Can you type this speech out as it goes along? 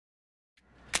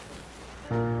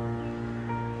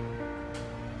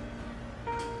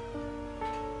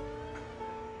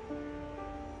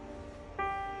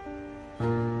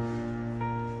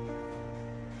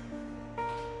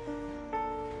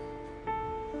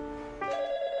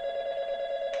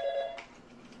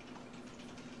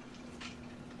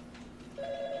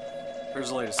Here's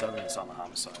the latest evidence on the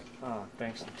homicide. Oh,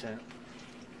 thanks, Lieutenant.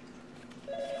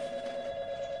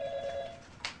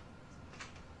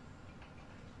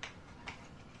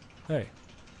 Hey.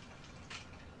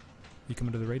 You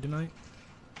coming to the raid tonight?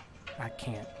 I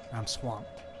can't. I'm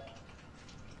swamped.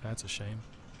 That's a shame.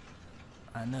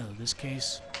 I know, this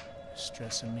case is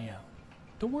stressing me out.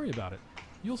 Don't worry about it.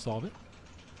 You'll solve it.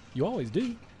 You always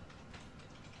do.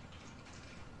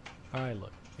 Alright,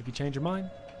 look. If you change your mind,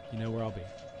 you know where I'll be.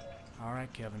 All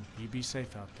right, Kevin. You be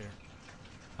safe out there.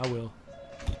 I will.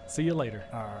 See you later.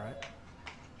 All right.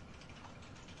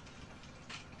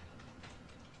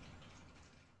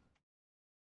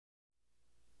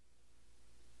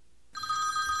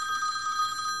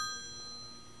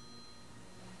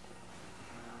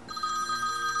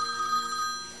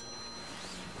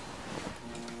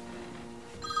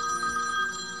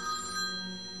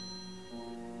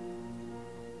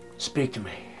 Speak to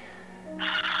me.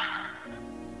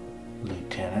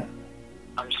 Lieutenant?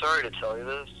 I'm sorry to tell you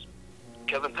this.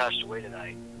 Kevin passed away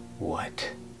tonight.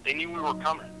 What? They knew we were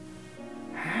coming.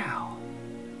 How?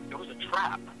 It was a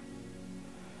trap.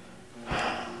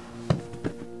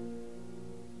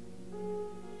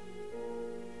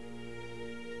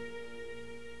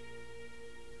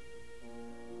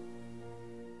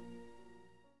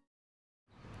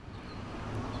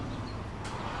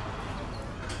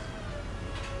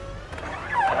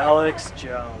 Alex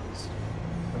Jones.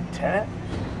 Lieutenant?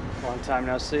 Long time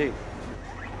no see.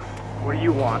 What do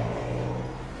you want?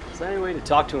 Is there any way to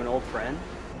talk to an old friend?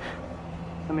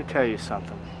 Let me tell you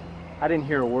something. I didn't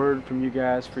hear a word from you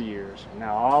guys for years, and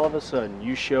now all of a sudden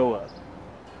you show up.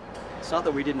 It's not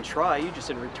that we didn't try, you just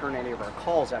didn't return any of our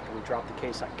calls after we dropped the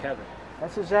case on Kevin.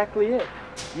 That's exactly it.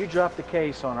 You dropped the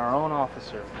case on our own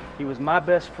officer. He was my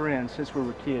best friend since we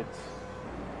were kids.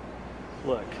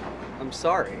 Look, I'm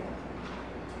sorry.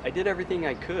 I did everything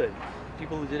I could.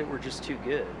 People who did it were just too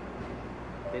good.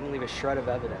 They didn't leave a shred of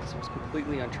evidence. It was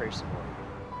completely untraceable.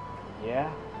 Yeah,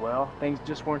 well, things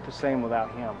just weren't the same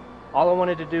without him. All I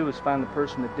wanted to do was find the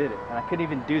person that did it, and I couldn't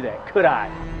even do that, could I?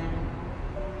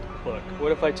 Look,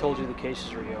 what if I told you the case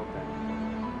is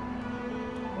reopened?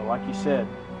 Well, like you said,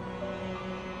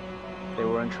 they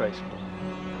were untraceable.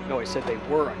 No, I said they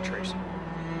were untraceable.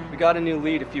 We got a new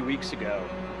lead a few weeks ago.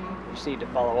 We just need to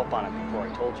follow up on it before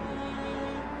I told you.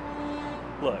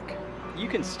 Look, you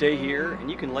can stay here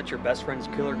and you can let your best friend's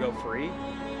killer go free,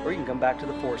 or you can come back to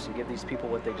the force and give these people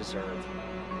what they deserve.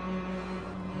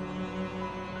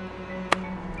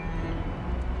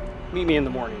 Meet me in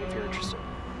the morning if you're interested.